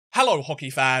Hello hockey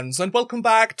fans and welcome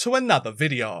back to another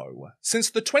video. Since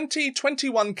the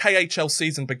 2021 KHL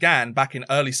season began back in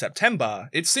early September,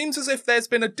 it seems as if there's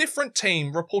been a different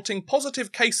team reporting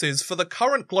positive cases for the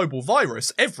current global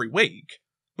virus every week.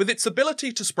 With its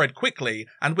ability to spread quickly,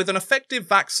 and with an effective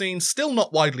vaccine still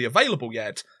not widely available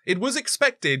yet, it was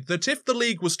expected that if the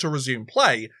league was to resume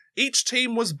play, each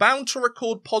team was bound to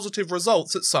record positive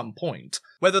results at some point,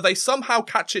 whether they somehow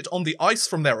catch it on the ice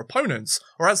from their opponents,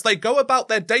 or as they go about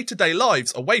their day-to-day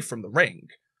lives away from the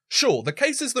rink. Sure, the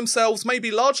cases themselves may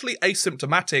be largely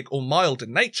asymptomatic or mild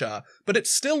in nature, but it's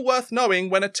still worth knowing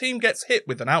when a team gets hit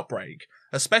with an outbreak,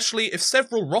 especially if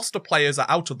several roster players are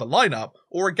out of the lineup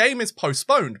or a game is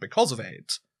postponed because of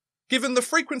it. Given the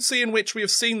frequency in which we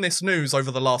have seen this news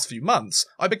over the last few months,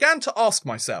 I began to ask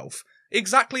myself,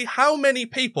 exactly how many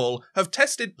people have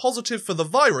tested positive for the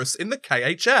virus in the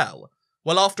KHL?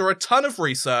 Well, after a ton of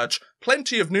research,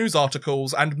 plenty of news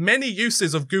articles, and many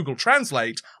uses of Google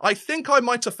Translate, I think I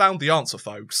might have found the answer,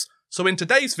 folks. So in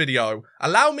today's video,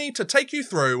 allow me to take you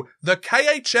through the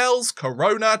KHL's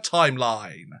Corona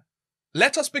timeline.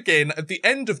 Let us begin at the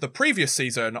end of the previous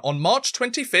season on March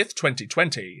 25th,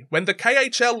 2020, when the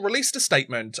KHL released a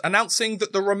statement announcing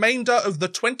that the remainder of the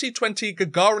 2020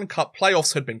 Gagarin Cup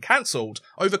playoffs had been cancelled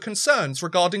over concerns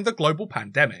regarding the global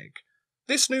pandemic.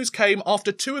 This news came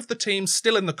after two of the teams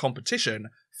still in the competition,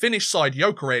 Finnish side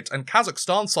Jokerit and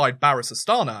Kazakhstan side Baris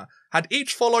Astana, had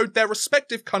each followed their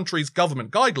respective countries'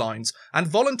 government guidelines and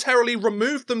voluntarily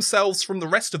removed themselves from the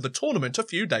rest of the tournament a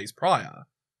few days prior.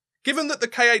 Given that the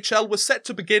KHL was set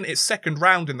to begin its second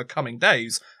round in the coming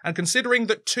days, and considering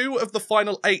that 2 of the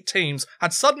final 8 teams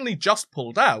had suddenly just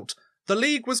pulled out, the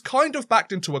league was kind of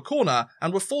backed into a corner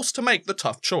and were forced to make the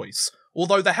tough choice,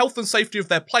 although the health and safety of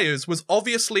their players was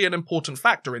obviously an important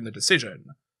factor in the decision.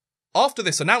 After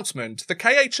this announcement, the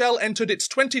KHL entered its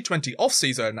 2020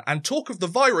 offseason, and talk of the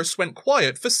virus went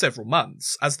quiet for several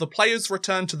months, as the players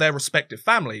returned to their respective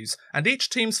families, and each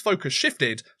team's focus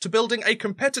shifted to building a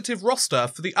competitive roster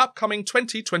for the upcoming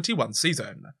 2021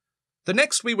 season. The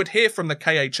next we would hear from the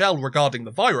KHL regarding the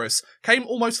virus came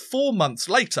almost 4 months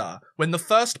later, when the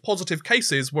first positive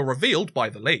cases were revealed by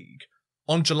the league.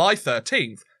 On July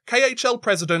 13th, KHL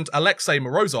president Alexei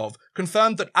Morozov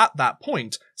confirmed that at that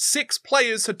point, 6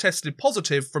 players had tested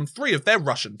positive from 3 of their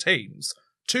Russian teams,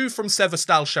 2 from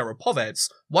Sevastopol Sherepovets,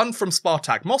 1 from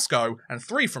Spartak Moscow, and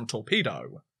 3 from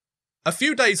Torpedo. A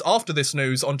few days after this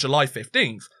news on July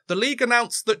 15th, the league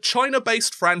announced that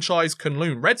China-based franchise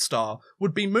Kunlun Red Star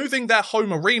would be moving their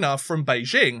home arena from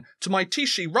Beijing to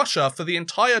Mytishi, Russia for the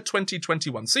entire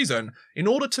 2021 season in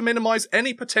order to minimize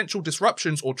any potential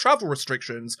disruptions or travel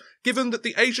restrictions, given that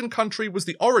the Asian country was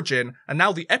the origin and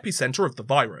now the epicenter of the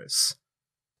virus.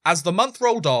 As the month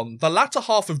rolled on, the latter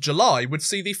half of July would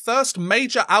see the first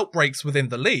major outbreaks within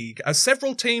the league as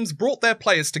several teams brought their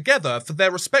players together for their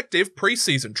respective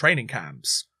pre-season training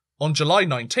camps. On July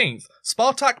 19th,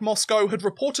 Spartak Moscow had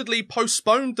reportedly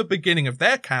postponed the beginning of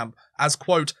their camp as,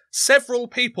 quote, several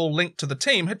people linked to the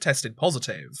team had tested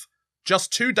positive.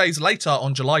 Just 2 days later,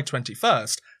 on July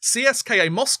 21st,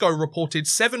 CSKA Moscow reported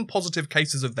 7 positive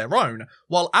cases of their own,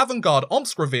 while Avangard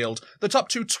Omsk revealed that up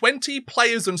to 20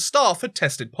 players and staff had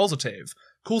tested positive,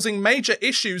 causing major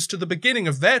issues to the beginning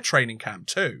of their training camp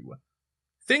too.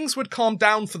 Things would calm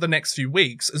down for the next few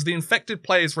weeks as the infected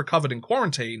players recovered in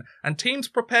quarantine and teams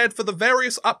prepared for the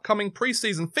various upcoming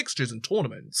pre-season fixtures and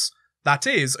tournaments. That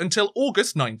is, until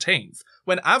August 19th,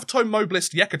 when Avto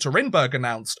Mobilist Yekaterinburg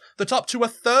announced that up to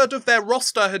 1/3 of their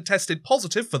roster had tested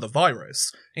positive for the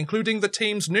virus, including the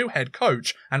team's new head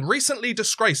coach and recently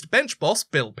disgraced bench boss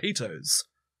Bill Peters.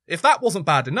 If that wasn't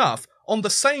bad enough, on the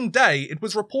same day it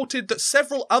was reported that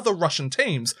several other Russian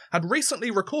teams had recently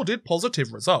recorded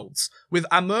positive results, with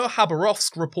Amur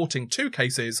Khabarovsk reporting 2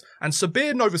 cases and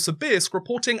Sibir Novosibirsk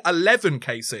reporting 11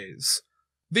 cases.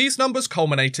 These numbers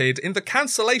culminated in the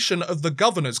cancellation of the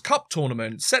Governor's Cup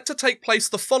tournament set to take place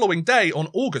the following day on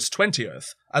August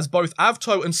 20th, as both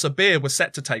Avto and Sibir were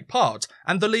set to take part,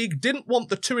 and the league didn't want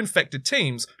the 2 infected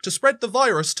teams to spread the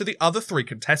virus to the other 3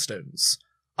 contestants.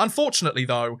 Unfortunately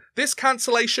though, this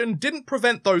cancellation didn't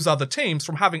prevent those other teams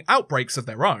from having outbreaks of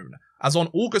their own, as on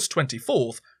August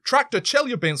 24th, Traktor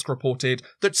Chelyabinsk reported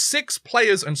that 6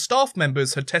 players and staff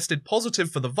members had tested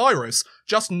positive for the virus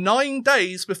just 9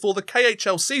 days before the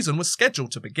KHL season was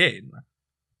scheduled to begin.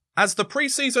 As the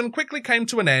pre-season quickly came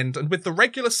to an end and with the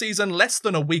regular season less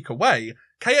than a week away,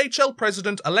 KHL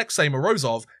president Alexei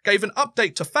Morozov gave an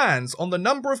update to fans on the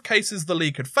number of cases the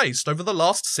league had faced over the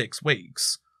last 6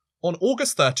 weeks. On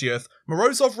August 30th,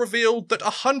 Morozov revealed that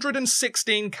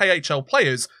 116 KHL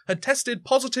players had tested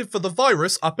positive for the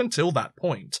virus up until that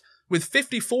point, with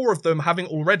 54 of them having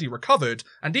already recovered,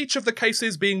 and each of the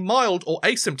cases being mild or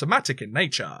asymptomatic in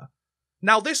nature.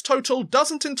 Now, this total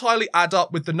doesn't entirely add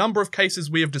up with the number of cases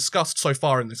we have discussed so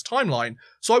far in this timeline,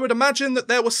 so I would imagine that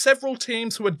there were several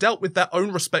teams who had dealt with their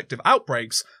own respective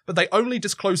outbreaks, but they only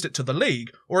disclosed it to the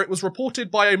league, or it was reported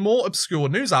by a more obscure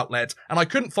news outlet, and I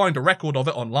couldn't find a record of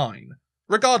it online.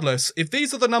 Regardless, if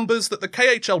these are the numbers that the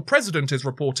KHL president is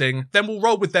reporting, then we'll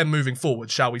roll with them moving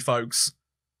forward, shall we, folks?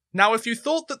 Now, if you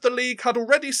thought that the league had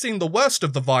already seen the worst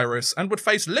of the virus and would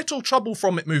face little trouble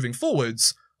from it moving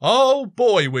forwards, oh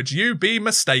boy would you be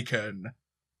mistaken.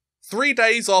 3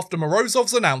 days after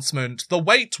Morozov's announcement, the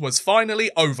wait was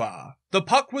finally over. The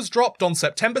puck was dropped on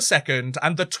September 2nd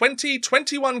and the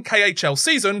 2021 KHL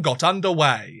season got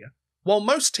underway. While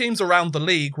most teams around the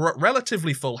league were at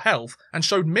relatively full health and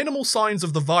showed minimal signs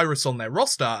of the virus on their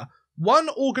roster, one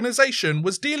organisation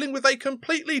was dealing with a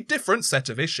completely different set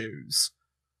of issues.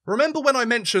 Remember when I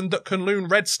mentioned that Kunlun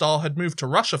Red Star had moved to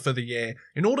Russia for the year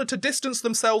in order to distance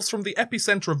themselves from the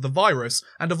epicenter of the virus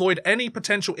and avoid any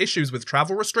potential issues with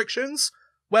travel restrictions?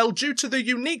 Well, due to the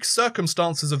unique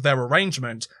circumstances of their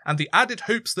arrangement and the added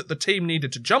hoops that the team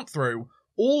needed to jump through,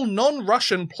 all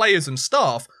non-Russian players and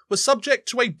staff were subject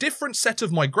to a different set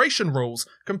of migration rules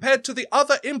compared to the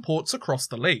other imports across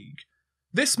the league.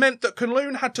 This meant that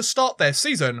Kunlun had to start their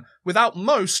season without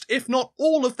most, if not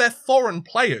all, of their foreign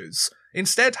players,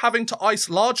 instead having to ice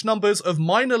large numbers of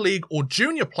minor league or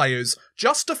junior players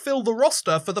just to fill the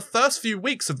roster for the first few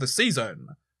weeks of the season.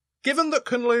 Given that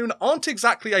Kunlun aren't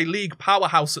exactly a league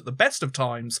powerhouse at the best of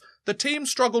times, the team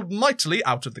struggled mightily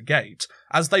out of the gate,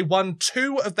 as they won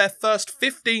 2 of their first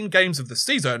 15 games of the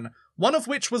season, one of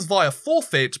which was via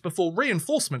forfeit before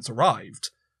reinforcements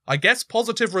arrived. I guess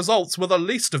positive results were the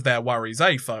least of their worries,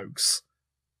 folks?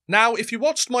 Now, if you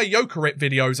watched my Jokerit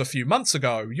videos a few months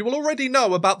ago, you will already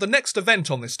know about the next event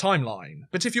on this timeline,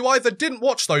 but if you either didn't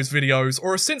watch those videos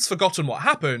or have since forgotten what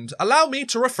happened, allow me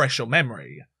to refresh your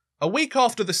memory. A week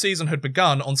after the season had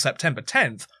begun on September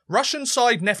 10th, Russian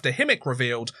side Neftahimik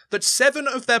revealed that 7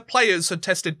 of their players had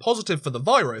tested positive for the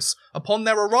virus upon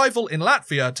their arrival in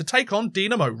Latvia to take on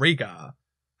Dinamo Riga.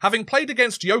 Having played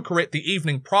against Jokerit the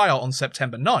evening prior on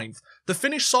September 9th, the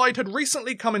Finnish side had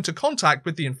recently come into contact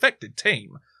with the infected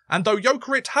team, and though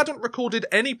Jokerit hadn't recorded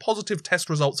any positive test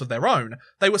results of their own,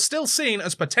 they were still seen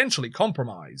as potentially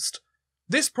compromised.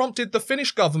 This prompted the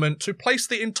Finnish government to place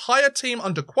the entire team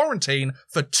under quarantine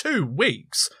for 2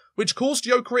 weeks, which caused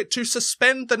Jokerit to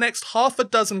suspend the next half a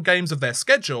dozen games of their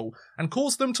schedule and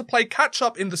caused them to play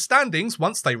catch-up in the standings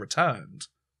once they returned.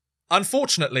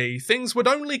 Unfortunately, things would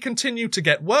only continue to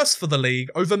get worse for the league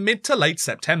over mid to late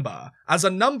September, as a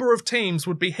number of teams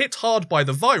would be hit hard by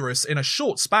the virus in a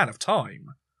short span of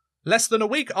time. Less than a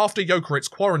week after Jokerit's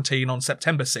quarantine on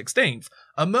September 16th,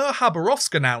 Amur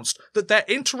Khabarovsk announced that their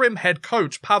interim head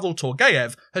coach Pavel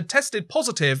Torgeyev had tested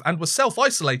positive and was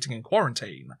self-isolating in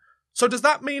quarantine. So does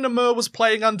that mean Amur was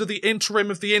playing under the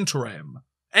interim of the interim?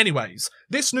 Anyways,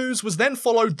 this news was then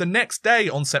followed the next day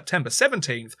on September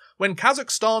 17th, when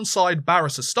Kazakhstan side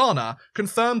Baris Astana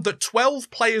confirmed that 12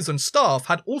 players and staff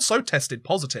had also tested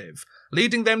positive,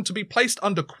 leading them to be placed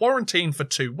under quarantine for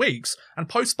 2 weeks and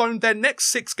postponed their next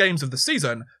 6 games of the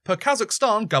season per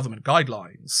Kazakhstan government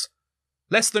guidelines.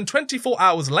 Less than 24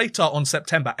 hours later on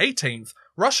September 18th,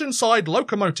 Russian side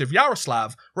Lokomotiv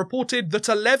Yaroslav reported that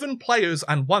 11 players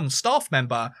and 1 staff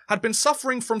member had been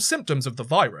suffering from symptoms of the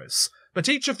virus, but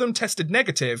each of them tested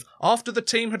negative after the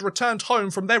team had returned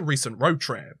home from their recent road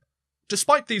trip.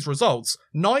 Despite these results,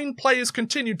 9 players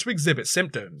continued to exhibit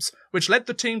symptoms, which led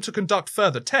the team to conduct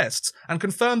further tests and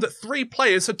confirm that 3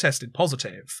 players had tested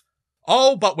positive.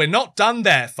 Oh, but we're not done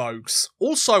there, folks.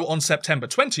 Also on September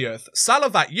 20th,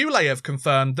 Salavat Yuleyev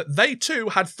confirmed that they too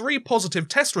had 3 positive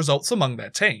test results among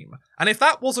their team. And if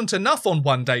that wasn't enough on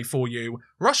one day for you,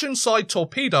 Russian side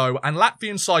Torpedo and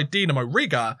Latvian side Dinamo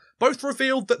Riga both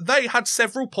revealed that they had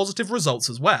several positive results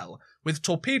as well, with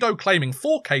Torpedo claiming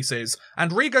 4 cases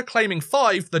and Riga claiming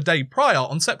 5 the day prior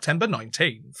on September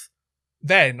 19th.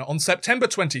 Then, on September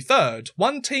 23rd,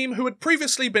 one team who had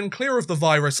previously been clear of the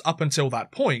virus up until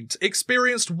that point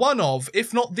experienced one of,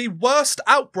 if not the worst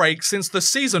outbreak since the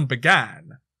season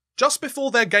began. Just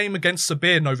before their game against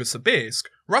Sibir Novosibirsk,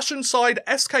 Russian side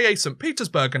SKA St.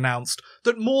 Petersburg announced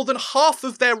that more than half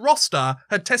of their roster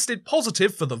had tested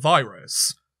positive for the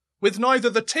virus. With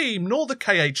neither the team nor the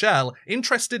KHL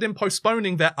interested in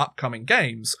postponing their upcoming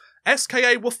games,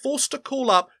 SKA were forced to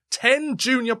call up 10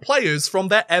 junior players from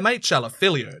their MHL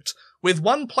affiliate, with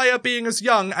one player being as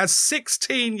young as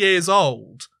 16 years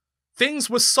old.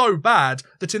 Things were so bad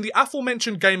that in the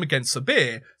aforementioned game against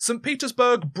Sabir, St.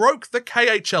 Petersburg broke the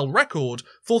KHL record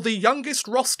for the youngest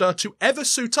roster to ever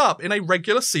suit up in a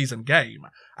regular season game,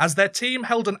 as their team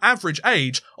held an average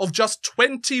age of just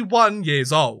 21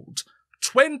 years old.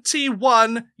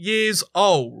 21 years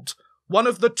old! One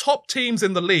of the top teams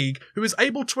in the league who is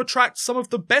able to attract some of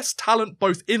the best talent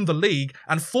both in the league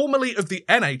and formerly of the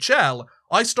NHL,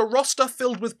 iced a roster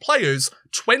filled with players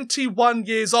 21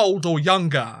 years old or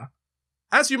younger.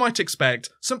 As you might expect,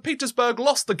 St. Petersburg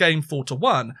lost the game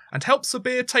 4-1 and helped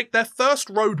Sabir take their first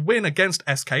road win against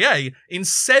SKA in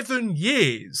 7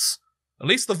 years. At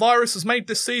least the virus has made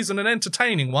this season an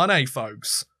entertaining one, eh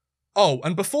folks? Oh,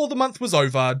 and before the month was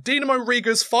over, Dinamo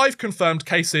Riga's 5 confirmed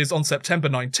cases on September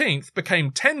 19th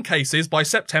became 10 cases by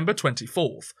September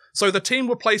 24th, so the team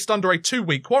were placed under a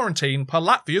 2-week quarantine per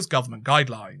Latvia's government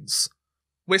guidelines.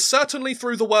 We're certainly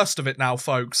through the worst of it now,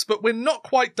 folks, but we're not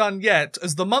quite done yet,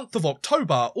 as the month of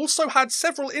October also had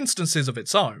several instances of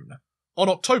its own. On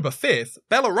October 5th,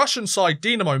 Belarusian side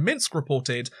Dinamo Minsk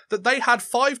reported that they had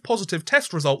 5 positive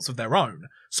test results of their own,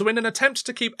 so in an attempt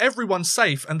to keep everyone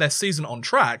safe and their season on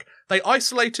track, they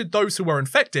isolated those who were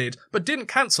infected but didn't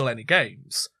cancel any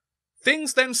games.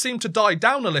 Things then seemed to die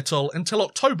down a little until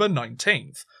October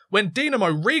 19th, when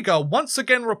Dinamo Riga once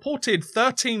again reported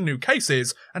 13 new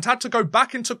cases and had to go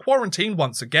back into quarantine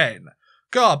once again.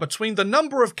 Between the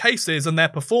number of cases and their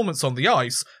performance on the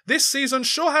ice, this season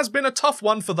sure has been a tough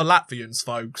one for the Latvians,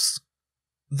 folks.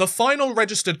 The final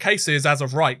registered cases as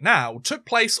of right now took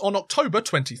place on October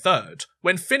 23rd,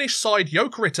 when Finnish side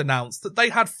Jokerit announced that they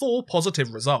had 4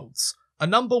 positive results, a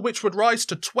number which would rise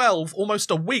to 12 almost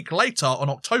a week later on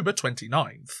October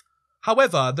 29th.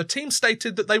 However, the team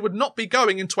stated that they would not be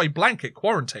going into a blanket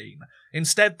quarantine.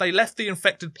 Instead, they left the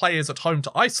infected players at home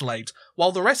to isolate,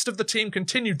 while the rest of the team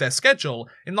continued their schedule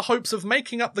in the hopes of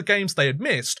making up the games they had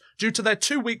missed due to their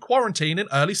 2-week quarantine in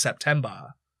early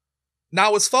September.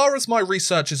 Now, as far as my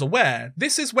research is aware,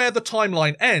 this is where the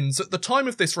timeline ends at the time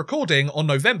of this recording on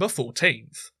November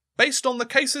 14th. Based on the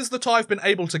cases that I've been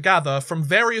able to gather from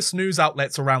various news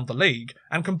outlets around the league,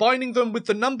 and combining them with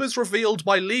the numbers revealed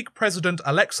by League President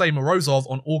Alexei Morozov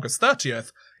on August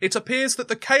 30th, it appears that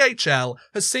the KHL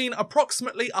has seen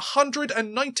approximately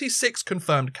 196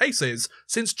 confirmed cases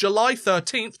since July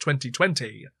 13th,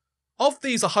 2020. Of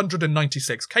these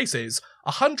 196 cases,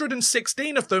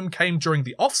 116 of them came during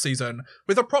the off-season,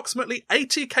 with approximately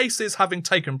 80 cases having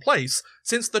taken place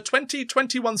since the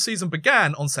 2021 season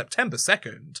began on September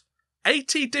 2nd.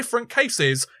 80 different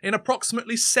cases in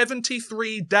approximately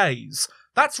 73 days.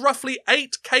 That's roughly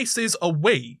 8 cases a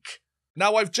week.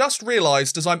 Now, I've just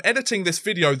realised as I'm editing this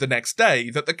video the next day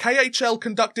that the KHL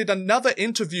conducted another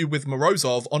interview with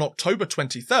Morozov on October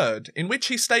 23rd, in which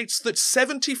he states that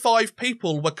 75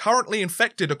 people were currently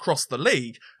infected across the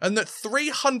league, and that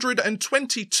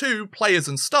 322 players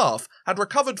and staff had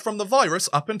recovered from the virus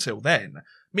up until then.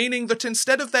 Meaning that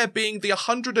instead of there being the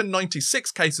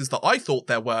 196 cases that I thought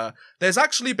there were, there's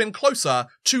actually been closer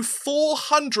to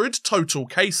 400 total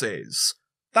cases.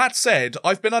 That said,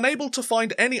 I've been unable to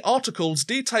find any articles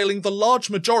detailing the large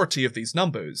majority of these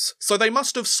numbers, so they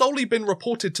must have solely been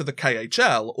reported to the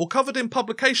KHL or covered in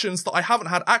publications that I haven't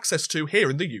had access to here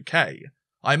in the UK.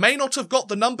 I may not have got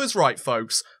the numbers right,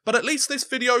 folks, but at least this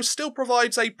video still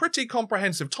provides a pretty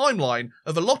comprehensive timeline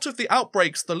of a lot of the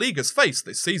outbreaks the league has faced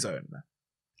this season.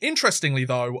 Interestingly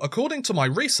though, according to my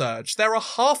research, there are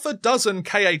half a dozen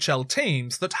KHL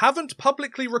teams that haven't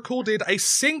publicly recorded a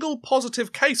single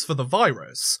positive case for the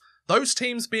virus. Those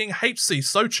teams being HC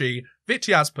Sochi,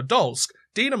 Vityaz Podolsk,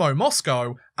 Dynamo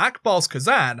Moscow, Akbars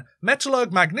Kazan, Metallurg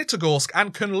Magnitogorsk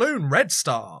and Kunlun Red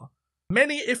Star.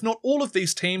 Many, if not all of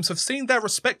these teams have seen their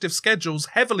respective schedules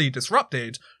heavily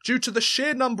disrupted due to the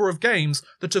sheer number of games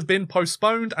that have been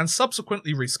postponed and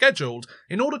subsequently rescheduled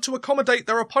in order to accommodate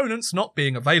their opponents not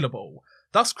being available,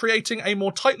 thus creating a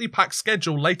more tightly packed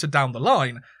schedule later down the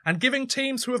line and giving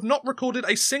teams who have not recorded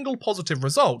a single positive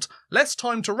result less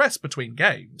time to rest between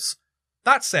games.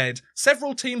 That said,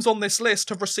 several teams on this list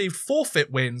have received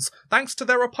forfeit wins thanks to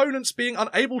their opponents being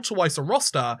unable to ice a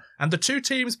roster and the 2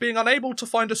 teams being unable to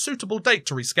find a suitable date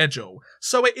to reschedule,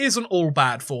 so it isn't all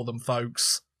bad for them,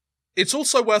 folks. It's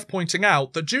also worth pointing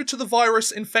out that due to the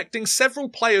virus infecting several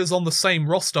players on the same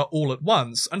roster all at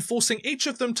once and forcing each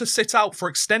of them to sit out for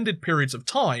extended periods of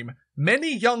time,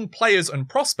 many young players and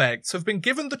prospects have been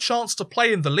given the chance to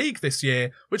play in the league this year,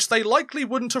 which they likely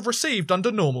wouldn't have received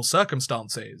under normal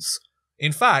circumstances.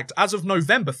 In fact, as of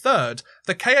November 3rd,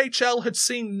 the KHL had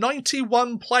seen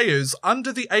 91 players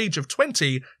under the age of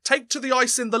 20 take to the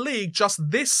ice in the league just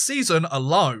this season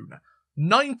alone.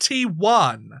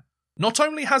 91! Not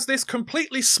only has this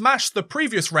completely smashed the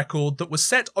previous record that was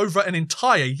set over an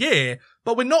entire year,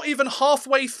 but we're not even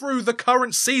halfway through the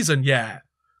current season yet.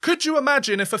 Could you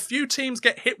imagine if a few teams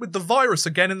get hit with the virus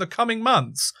again in the coming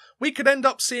months? We could end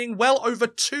up seeing well over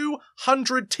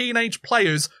 200 teenage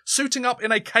players suiting up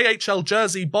in a KHL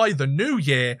jersey by the new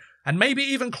year, and maybe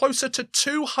even closer to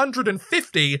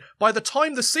 250 by the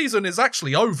time the season is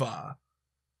actually over.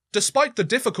 Despite the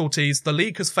difficulties the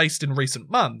league has faced in recent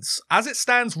months, as it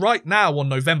stands right now on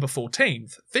November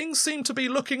 14th, things seem to be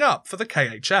looking up for the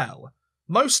KHL.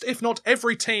 Most, if not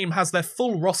every team has their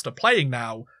full roster playing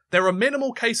now, there are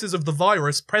minimal cases of the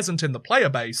virus present in the player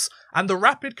base, and the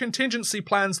rapid contingency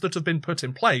plans that have been put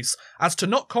in place as to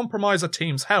not compromise a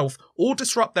team's health or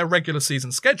disrupt their regular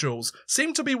season schedules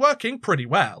seem to be working pretty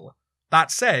well.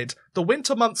 That said, the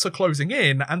winter months are closing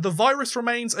in and the virus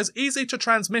remains as easy to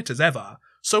transmit as ever,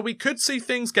 so we could see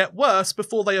things get worse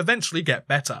before they eventually get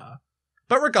better.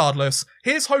 But regardless,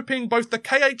 here's hoping both the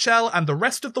KHL and the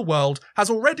rest of the world has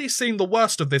already seen the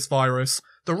worst of this virus,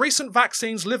 the recent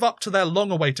vaccines live up to their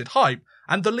long-awaited hype,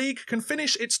 and the league can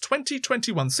finish its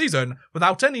 2021 season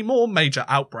without any more major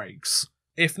outbreaks.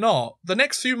 If not, the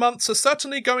next few months are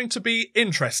certainly going to be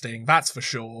interesting, that's for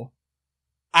sure.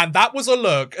 And that was a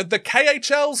look at the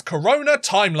KHL's Corona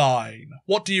timeline.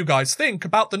 What do you guys think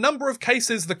about the number of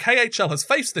cases the KHL has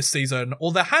faced this season,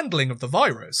 or their handling of the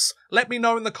virus? Let me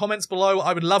know in the comments below,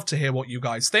 I would love to hear what you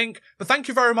guys think. But thank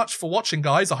you very much for watching,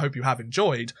 guys, I hope you have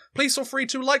enjoyed. Please feel free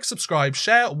to like, subscribe,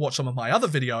 share, or watch some of my other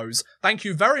videos. Thank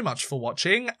you very much for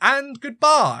watching, and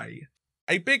goodbye!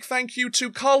 A big thank you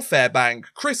to Carl Fairbank,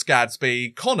 Chris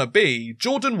Gadsby, Connor B,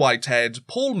 Jordan Whitehead,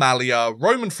 Paul Mallia,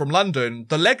 Roman from London,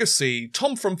 The Legacy,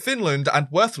 Tom from Finland, and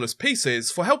Worthless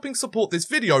Pieces for helping support this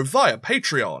video via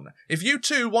Patreon. If you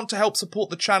too want to help support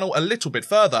the channel a little bit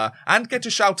further and get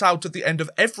a shout out at the end of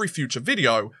every future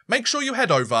video, make sure you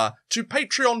head over to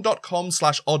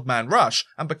patreon.com/oddmanrush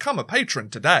and become a patron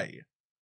today.